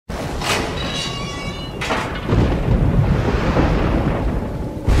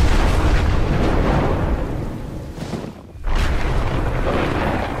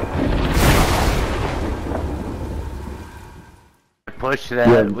push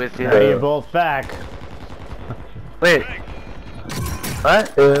that with you. Now you're both back. Wait.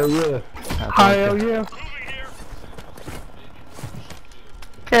 What? Yeah. Hell yeah.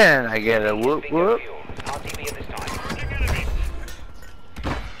 Can I get a whoop whoop?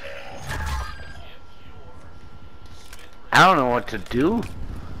 I don't know what to do.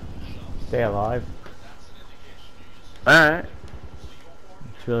 Stay alive. Alright.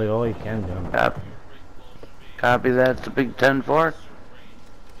 It's really all you can do. Copy that. It's a big 10-4.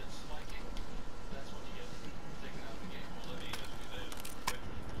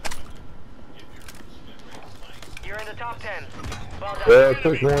 You're in the top 10. Well done. Yeah, I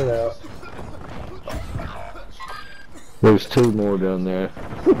took one out. There's two more down there.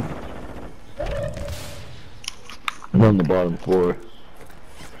 I'm on the bottom floor.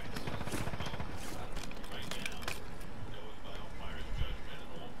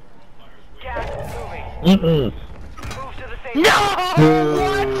 Gas moving. Move to the safe. No!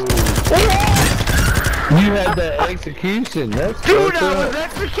 You had that execution. That's Dude, fucked I was up.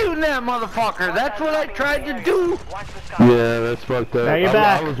 executing that motherfucker. That's what I tried to do. Watch the sky. Yeah, that's fucked up. Now you're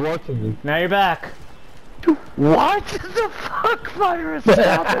back. I was watching you. Now you're back. What the fuck, virus?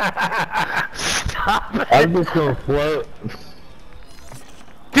 Stop it. Stop it. I'm just gonna float.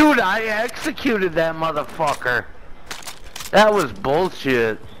 Dude, I executed that motherfucker. That was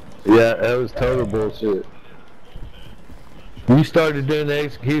bullshit. Yeah, that was total bullshit. You started doing the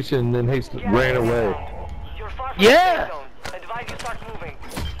execution, and then he ran away. You're far from Yeah. the safe zone. Advise you start moving.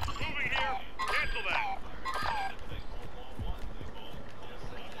 Moving here. Cancel that.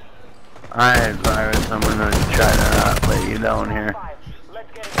 Alright, virus, I'm gonna try to not let you down here.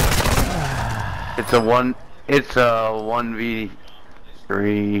 Let's get it. It's a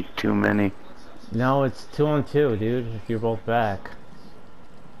 1v3 too many. No, it's 2-on-2, dude. If you're both back.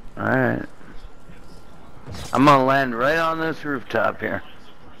 Alright. I'm gonna land right on this rooftop here.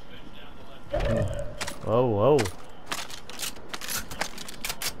 Whoa, whoa.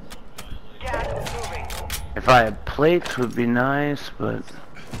 Gas moving. If I had plates would be nice, but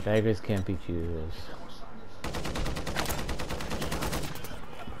Beggars can't be choosers.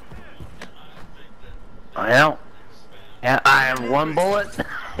 well, yeah, I have one bullet.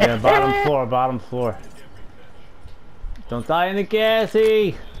 Yeah, bottom floor, bottom floor. Don't die in the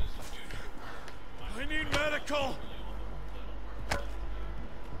gassy! I need medical.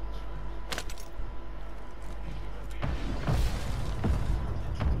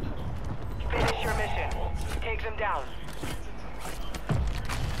 Finish your mission. Take them down.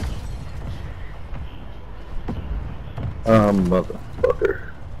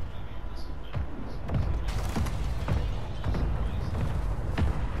 Motherfucker.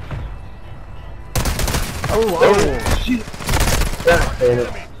 Oh, shit. God damn it.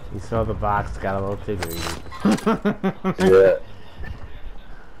 You saw the box, got a little too greedy. Yeah.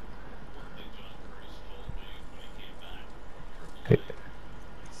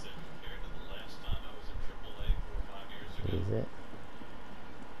 Is it?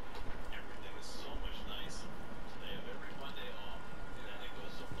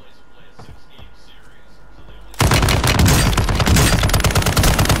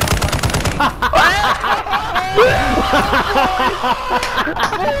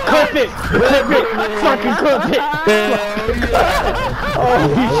 Clip it! Clip it! Fucking clip it!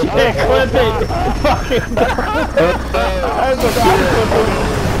 Oh shit, clip it! Fucking That's what I'm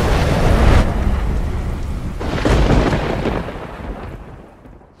clipping.